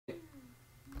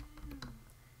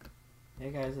Hey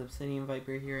guys, Obsidian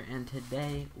Viper here, and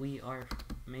today we are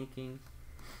making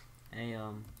a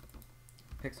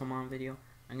Pixelmon video.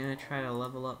 I'm gonna try to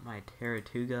level up my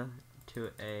Carracosta to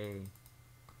a,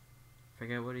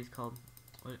 forget what he's called.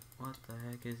 What the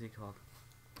heck is he called?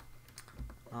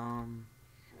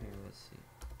 Here, let's see.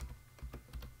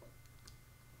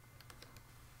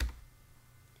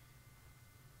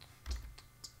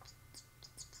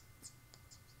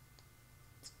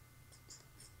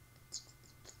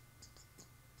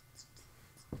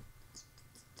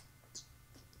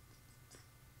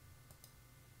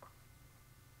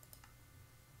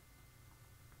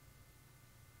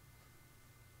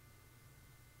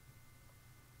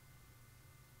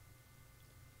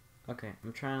 Okay,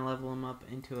 I'm trying to level him up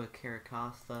into a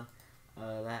Carracosta.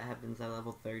 That happens at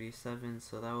level 37,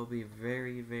 so that will be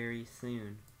very, very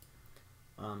soon.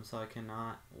 So I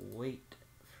cannot wait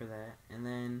for that. And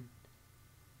then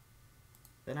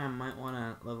I might want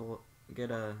to get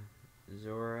a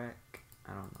Zorak.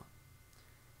 I don't know.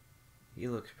 He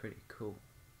looks pretty cool.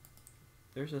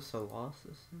 There's a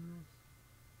Colossus in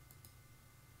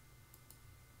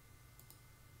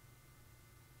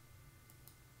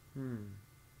this.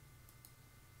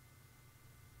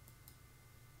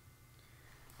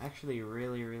 Actually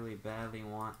really badly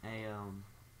want a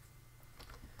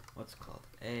what's it called,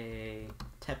 a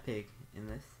Tepig in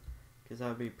this, because that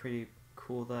would be pretty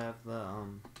cool to have the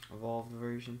evolved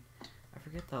version. I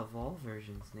forget the evolved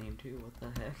version's name too. What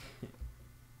the heck?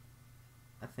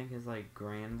 I think it's like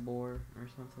Grandboar or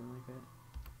something like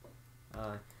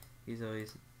that. He's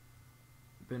always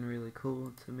been really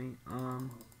cool to me.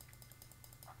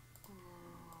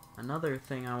 Another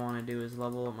thing I want to do is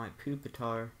level up my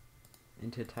Pupitar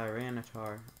into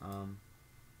Tyranitar.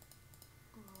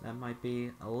 That might be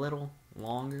a little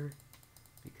longer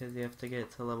because you have to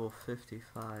get to level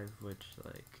 55, which,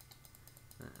 like,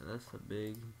 that's a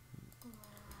big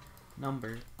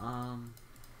number.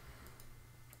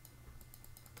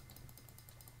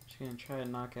 Just gonna try to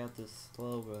knock out this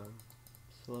slow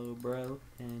bro,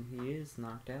 and he is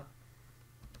knocked out.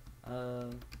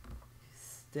 He's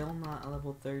still not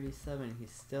level 37.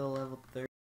 He's still level 30.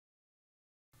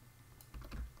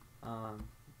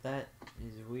 That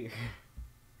is weird.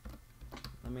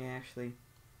 Let me actually,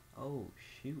 oh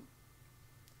shoot.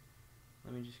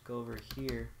 Let me just go over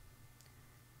here.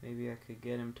 Maybe I could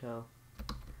get him to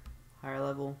higher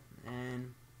level,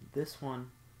 and this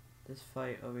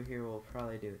fight over here will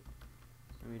probably do it.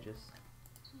 Let me just,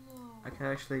 I can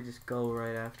actually just go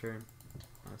right after him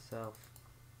myself.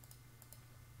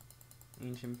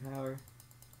 Ancient Power,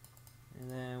 and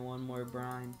then one more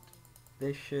brine.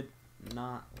 This should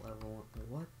not level.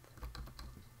 What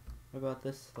about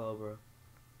this slow bro?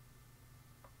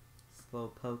 Slow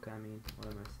poke, I mean. What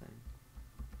am I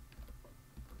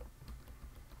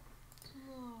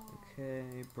saying?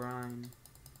 Okay, brine.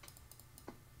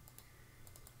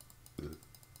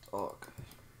 Oh gosh.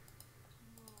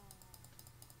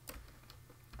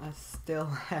 I still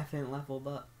haven't leveled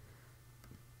up.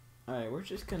 Alright, we're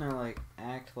just gonna like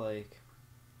act like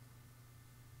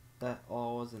that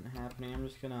all wasn't happening. I'm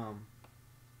just gonna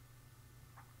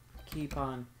keep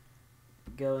on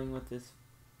going with this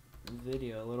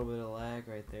video. A little bit of lag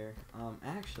right there.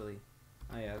 Actually,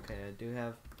 oh yeah, okay,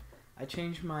 I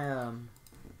changed my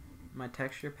my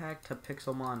texture pack to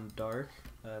Pixelmon Dark.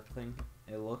 I think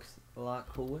it looks a lot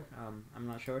cooler. I'm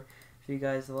not sure. If you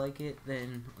guys like it,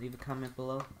 then leave a comment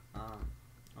below.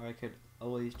 Or I could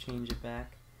always change it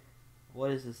back.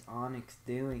 What is this Onyx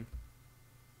doing?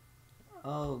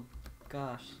 Oh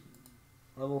gosh,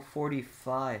 level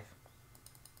 45.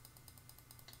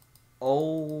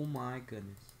 Oh my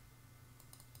goodness.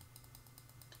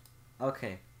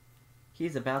 Okay,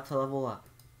 he's about to level up.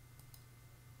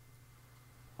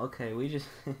 Okay, we just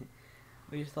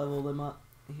we just leveled him up.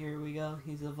 Here we go.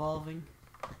 He's evolving.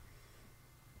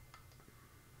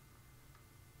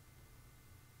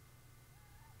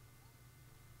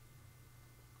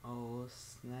 Oh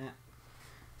snap.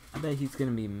 I bet he's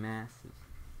gonna be massive.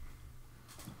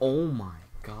 Oh my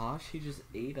gosh, he just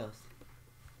ate us.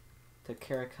 To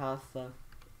Carracosta.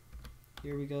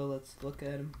 Here we go, let's look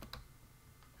at him.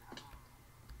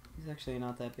 He's actually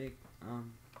not that big.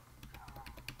 And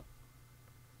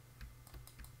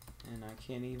I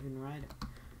can't even ride him.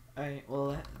 Alright,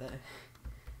 well that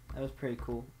was pretty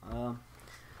cool.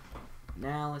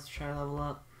 Now let's try to level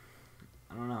up.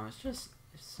 I don't know, it's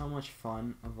so much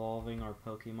fun evolving our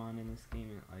Pokemon in this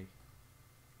game.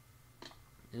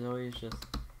 It's always just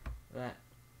that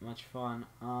much fun.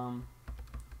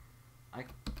 I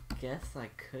guess I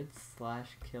could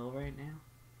slash kill right now,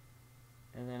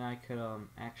 and then I could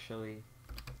actually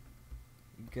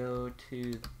go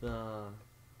to the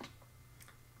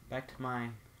back to my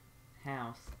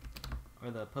house, or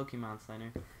the Pokemon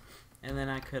Center, and then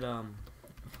I could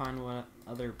find what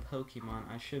other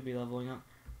Pokemon I should be leveling up.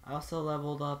 I also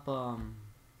leveled up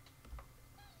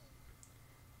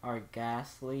our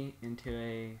Ghastly into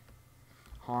a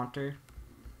Haunter.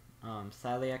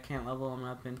 Sadly I can't level him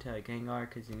up into a Gengar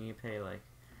because you need to pay like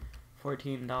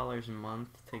 $14 a month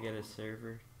to get a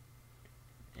server,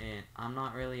 and I'm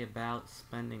not really about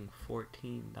spending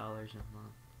 $14 a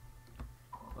month.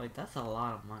 Like, that's a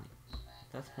lot of money.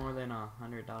 That's more than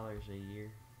 $100 a year,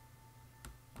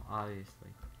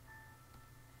 obviously.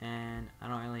 And I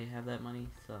don't really have that money,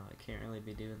 so I can't really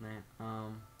be doing that.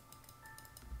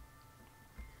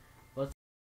 Let's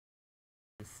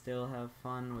still have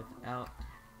fun without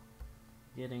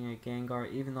getting a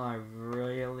Gengar, even though I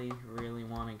really, really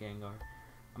want a Gengar.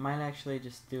 I might actually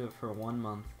just do it for 1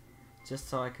 month, just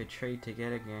so I could trade to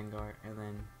get a Gengar, and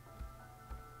then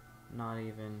not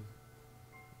even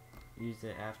use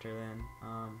it after then.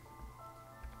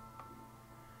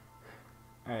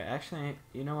 Alright, actually,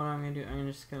 you know what I'm gonna do? I'm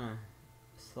just gonna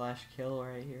slash kill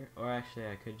right here. Or actually,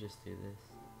 I could just do this.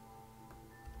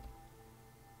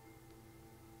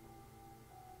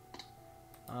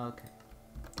 Okay.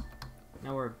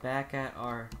 Now we're back at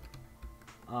our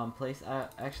place. I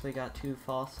actually got 2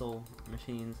 fossil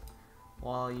machines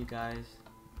while you guys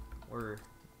were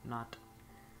not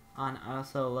on. I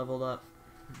also leveled up,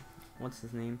 what's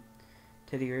his name?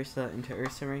 Teddy Ursa into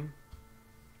Ursa Ring.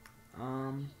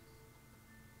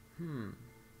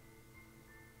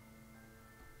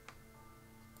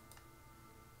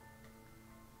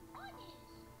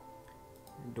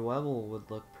 Dwebble would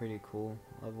look pretty cool.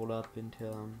 Leveled up into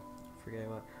forget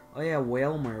what. Oh yeah,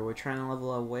 Whalmer. We're trying to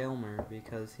level up Whalmer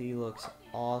because he looks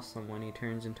awesome when he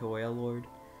turns into Wailord.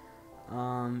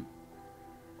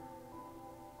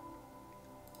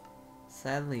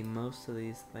 Sadly, most of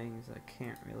these things I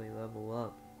can't really level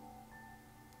up.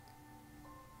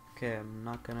 Okay, I'm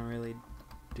not gonna really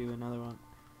do another one.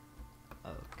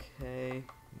 Okay,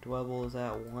 Dwebble is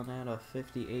at 1 out of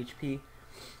 50 HP.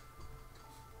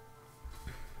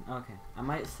 Okay, I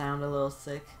might sound a little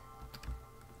sick.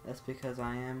 That's because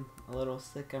I am a little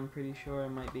sick. I'm pretty sure I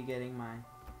might be getting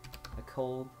a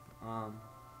cold.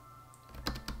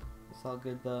 It's all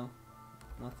good though.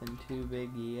 Nothing too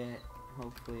big yet.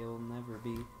 Hopefully it will never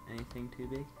be anything too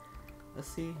big. Let's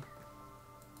see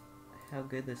how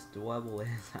good this Dwebble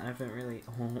is. I haven't really...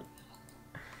 Oh,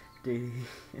 dude.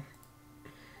 He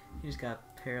just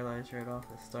got paralyzed right off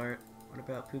the start. What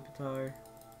about Pupitar?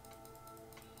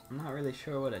 I'm not really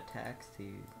sure what attacks to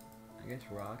use. I guess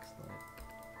Rock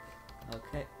Slide.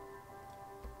 Okay.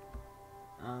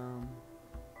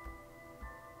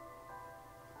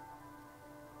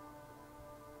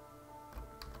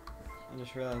 I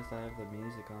just realized I have the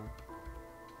music on.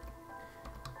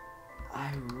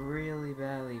 I really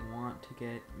badly want to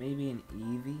get maybe an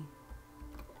Eevee,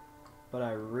 but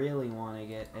I really want to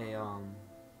get a oh,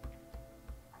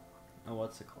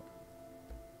 what's it called?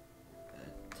 A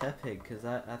Tepig, because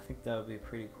I think that would be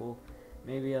pretty cool.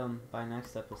 Maybe by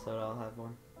next episode I'll have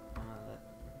one.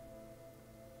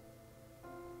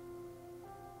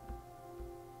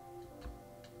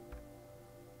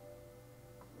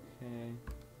 Okay.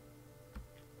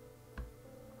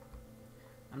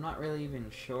 I'm not really even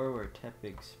sure where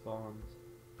Tepig spawns.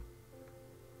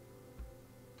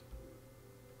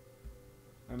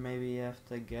 Or maybe you have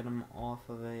to get him off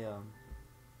of the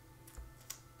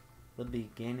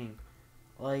beginning.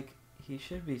 Like, he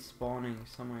should be spawning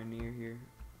somewhere near here.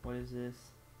 What is this?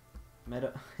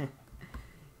 Meta.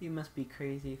 You must be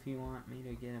crazy if you want me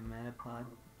to get a Metapod.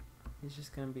 He's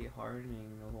just gonna be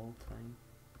hardening the whole time.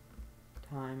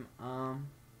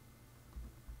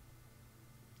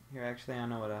 Here, actually, I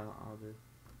know what I'll do.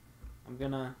 I'm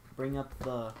gonna bring up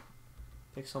the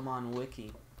Pixelmon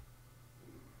wiki.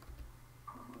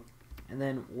 And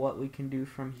then what we can do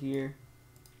from here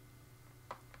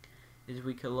is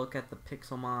we could look at the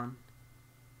Pixelmon.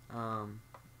 I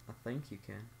think you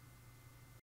can.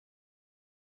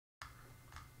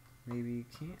 Maybe you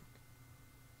can't.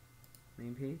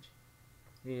 Main page?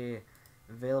 Yeah.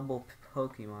 Available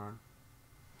Pokemon.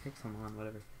 Pixelmon,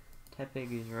 whatever.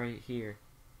 Tepig is right here.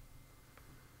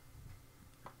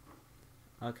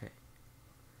 Okay.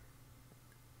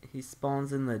 He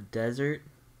spawns in the desert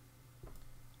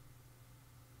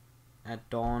at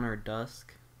dawn or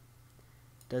dusk.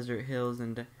 Desert hills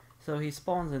and so he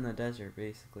spawns in the desert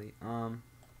basically. So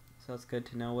it's good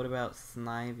to know. What about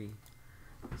Snivy?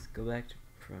 Let's go back to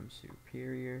from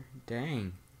Superior.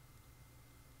 Dang.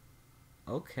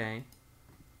 Okay.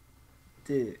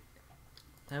 Dude.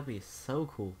 That'd be so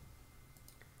cool.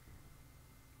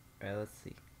 Alright, let's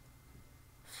see.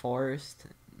 forest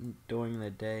during the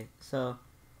day. So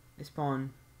they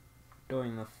spawn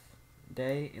during the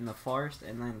day in the forest,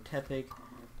 and then Tepig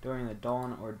during the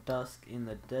dawn or dusk in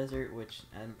the desert, which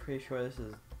I'm pretty sure this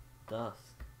is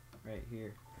dusk right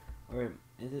here. Or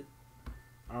is it?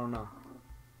 I don't know.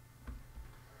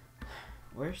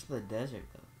 Where's the desert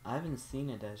though? I haven't seen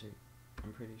a desert,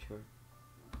 I'm pretty sure.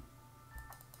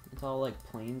 It's all like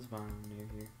plains biome near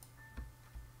here.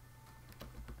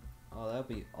 Oh, that'd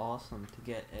be awesome to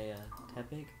get a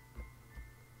Tepig.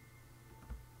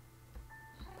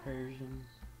 Persian.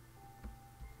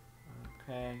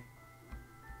 Okay.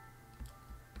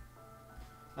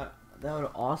 That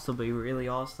would also be really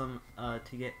awesome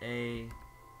to get a...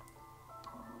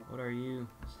 What are you?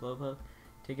 Slowpoke?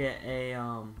 To get a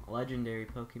legendary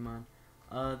Pokemon.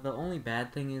 The only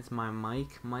bad thing is my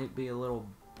mic might be a little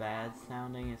bad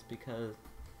sounding. It's because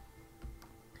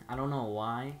I don't know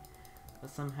why, but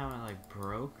somehow it like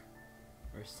broke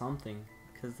or something.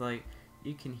 Cause like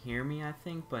you can hear me, I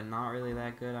think, but not really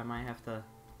that good. I might have to.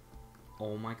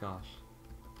 Oh my gosh!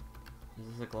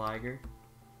 Is this a Gligar?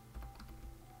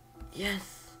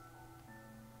 Yes.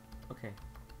 Okay.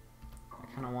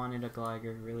 I kind of wanted a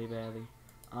Gligar really badly.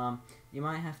 You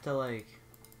might have to like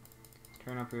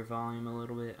turn up your volume a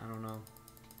little bit. I don't know.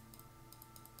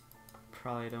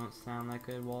 Probably don't sound that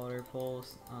good. Water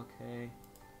pulse. Okay.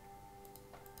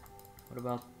 What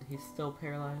about... He's still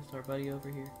paralyzed, our buddy over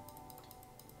here.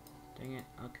 Dang it.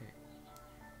 Okay.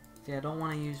 See, I don't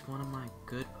want to use one of my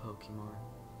good Pokemon,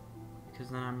 because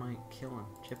then I might kill him.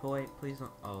 Chip away, please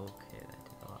don't... Oh, okay. That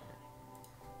did a lot.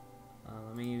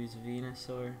 Let me use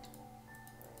Venusaur.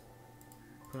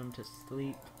 Put him to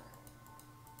sleep.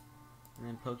 And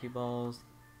then Pokeballs.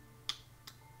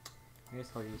 I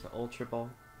guess I'll use an Ultra Ball.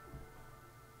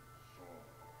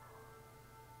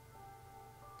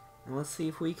 And let's see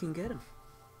if we can get him.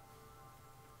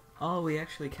 Oh, we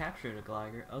actually captured a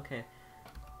Gligar. Okay.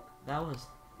 That was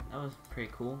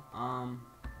pretty cool.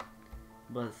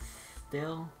 But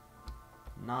still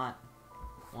not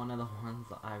one of the ones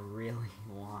that I really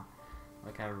want.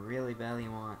 Like, I really badly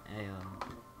want a,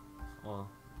 well,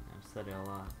 I've said it a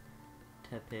lot,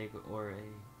 Tepig or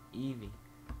a Eevee.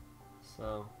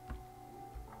 So,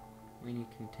 we need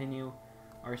to continue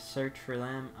our search for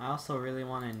them. I also really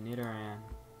want a Nidoran,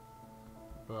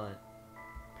 but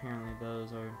apparently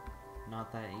those are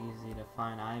not that easy to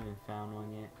find. I haven't found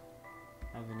one yet.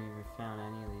 I haven't even found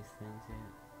any of these things yet.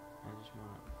 I just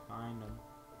want to find them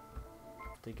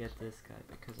to get this guy,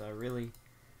 because I really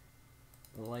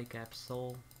like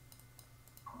Absol.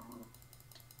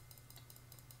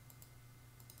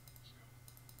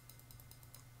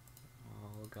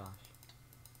 Oh gosh.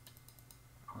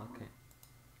 Okay.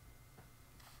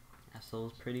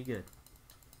 Absol's pretty good.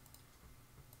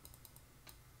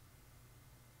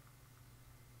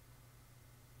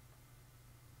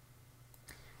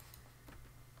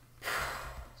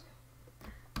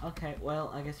 Okay,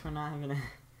 well, I guess we're not having a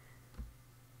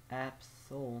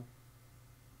Absol.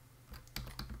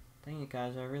 Dang it,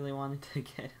 guys, I really wanted to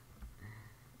get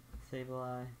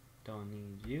Sableye. Don't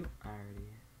need you. I already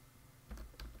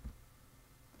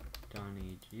don't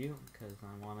need you, because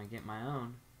I want to get my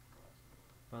own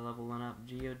by leveling up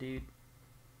Geodude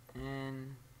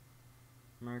and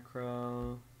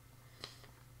Murkrow.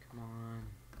 Come on.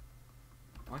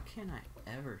 Why can't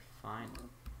I ever find them?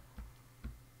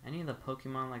 Any of the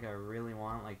Pokemon like I really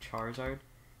want, like Charizard,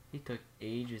 he took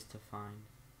ages to find.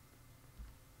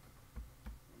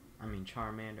 I mean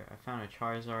Charmander. I found a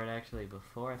Charizard actually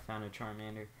before I found a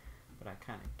Charmander, but I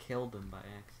kind of killed him by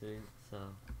accident, so.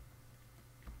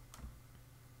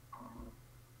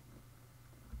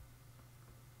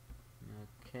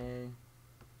 Okay.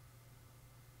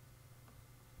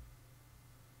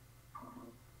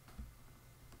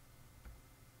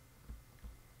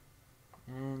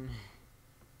 And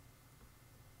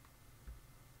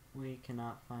we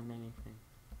cannot find anything.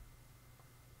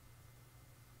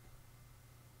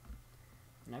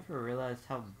 I never realized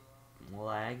how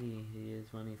laggy he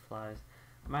is when he flies.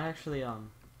 I might actually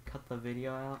cut the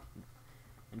video out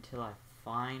until I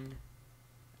find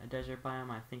a desert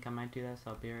biome. I think I might do that,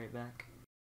 so I'll be right back.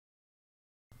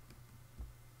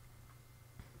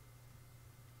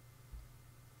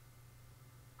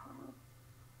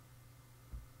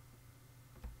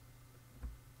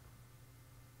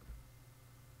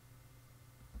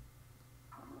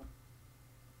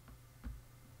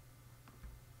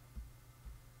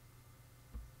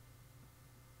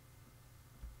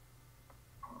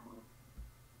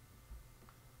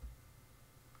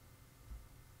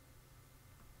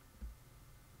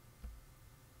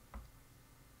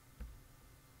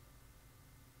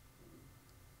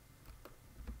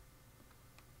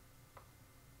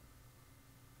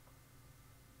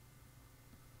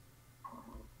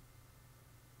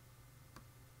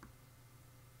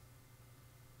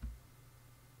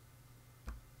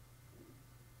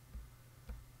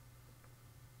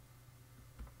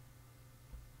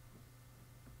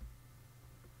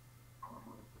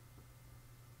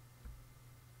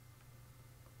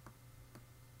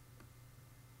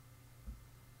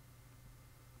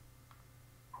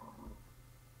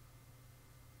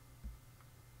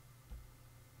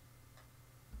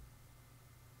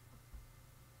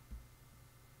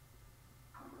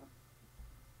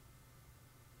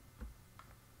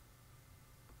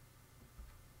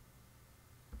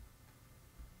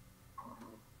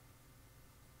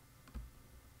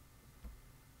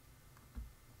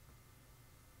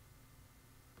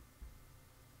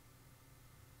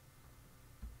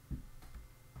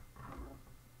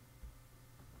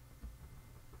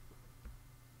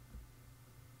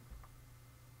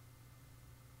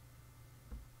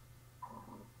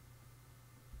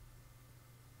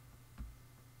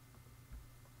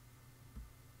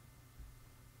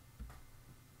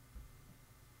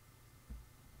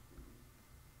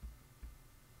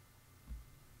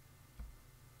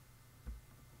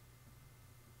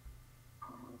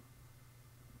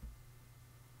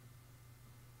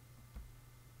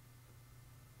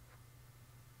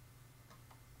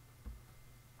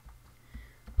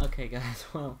 Okay guys,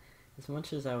 well, as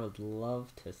much as I would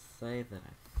love to say that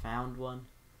I found one,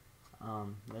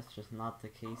 that's just not the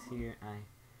case here.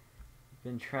 I've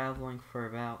been traveling for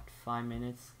about 5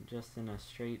 minutes just in a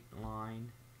straight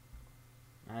line.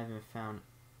 I haven't found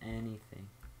anything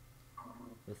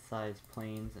besides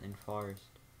plains and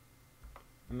forest.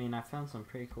 I mean, I found some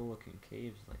pretty cool looking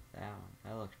caves like that one.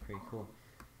 That looks pretty cool.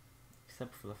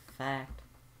 Except for the fact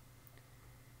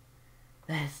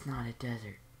that it's not a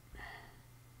desert.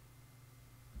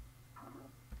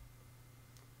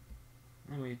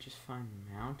 And we just find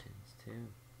mountains too.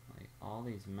 Like all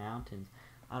these mountains.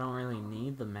 I don't really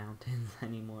need the mountains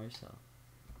anymore, so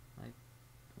like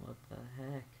what the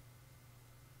heck?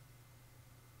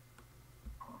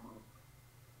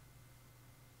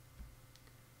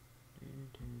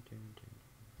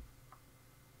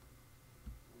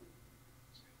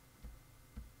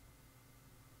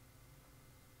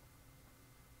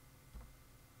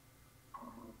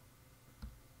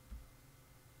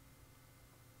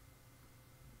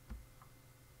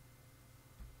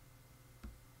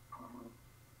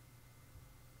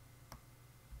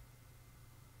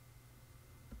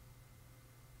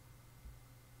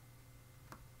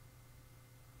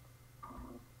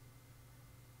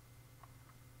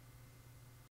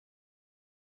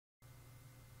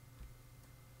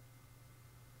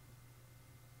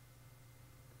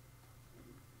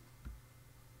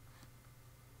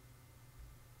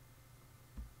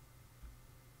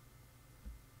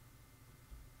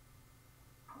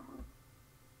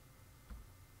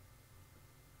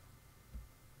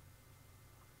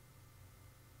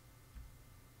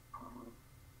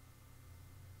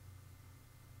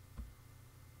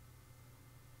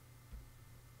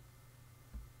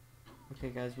 Okay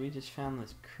guys, we just found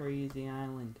this crazy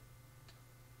island.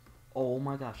 Oh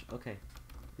my gosh, okay.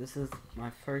 This is my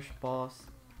first boss,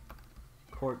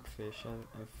 Corkfish.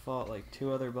 I've fought like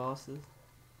 2 other bosses.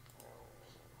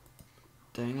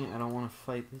 Dang it, I don't want to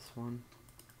fight this one.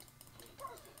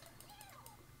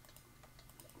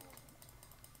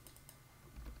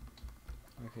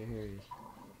 Okay, here he is.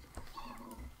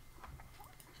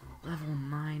 Level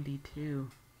 92.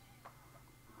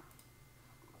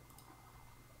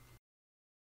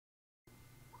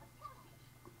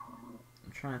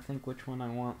 I'm trying to think which one I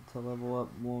want to level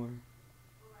up more.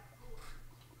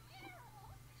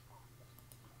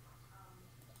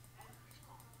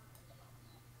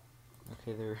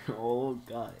 Okay, they're oh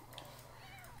god.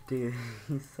 Dude,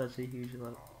 he's such a huge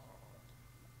level.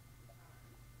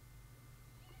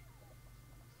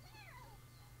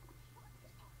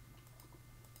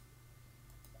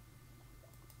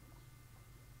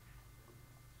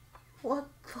 What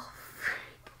the frick?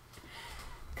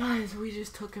 Guys, we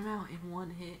just took him out in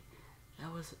 1 hit.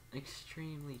 That was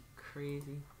extremely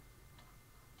crazy.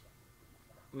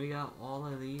 We got all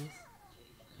of these.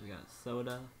 We got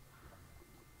soda.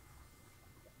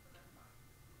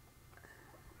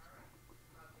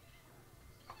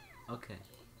 Okay.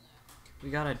 We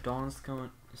got a dawn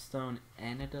stone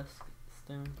and a dusk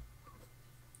stone.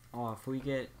 Oh, if we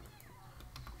get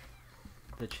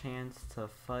the chance to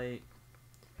fight,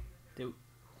 dude.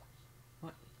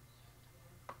 What?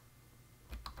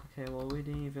 Okay, well we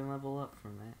didn't even level up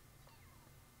from that.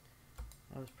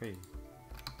 That was pretty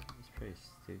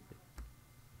stupid.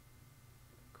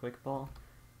 Quick ball?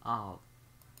 I'll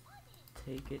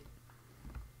take it.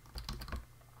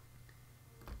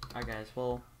 Alright guys,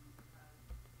 well,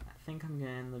 I think I'm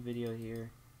gonna end the video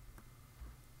here.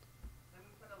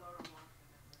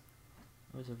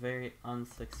 It was a very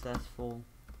unsuccessful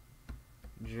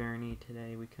journey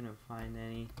today. We couldn't find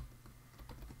any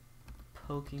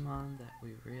Pokemon that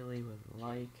we really would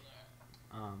like.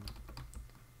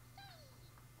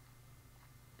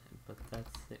 But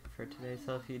that's it for today.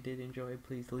 So if you did enjoy,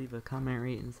 please leave a comment,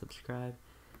 rate, and subscribe.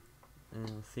 And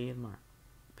I'll see you tomorrow.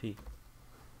 Peace.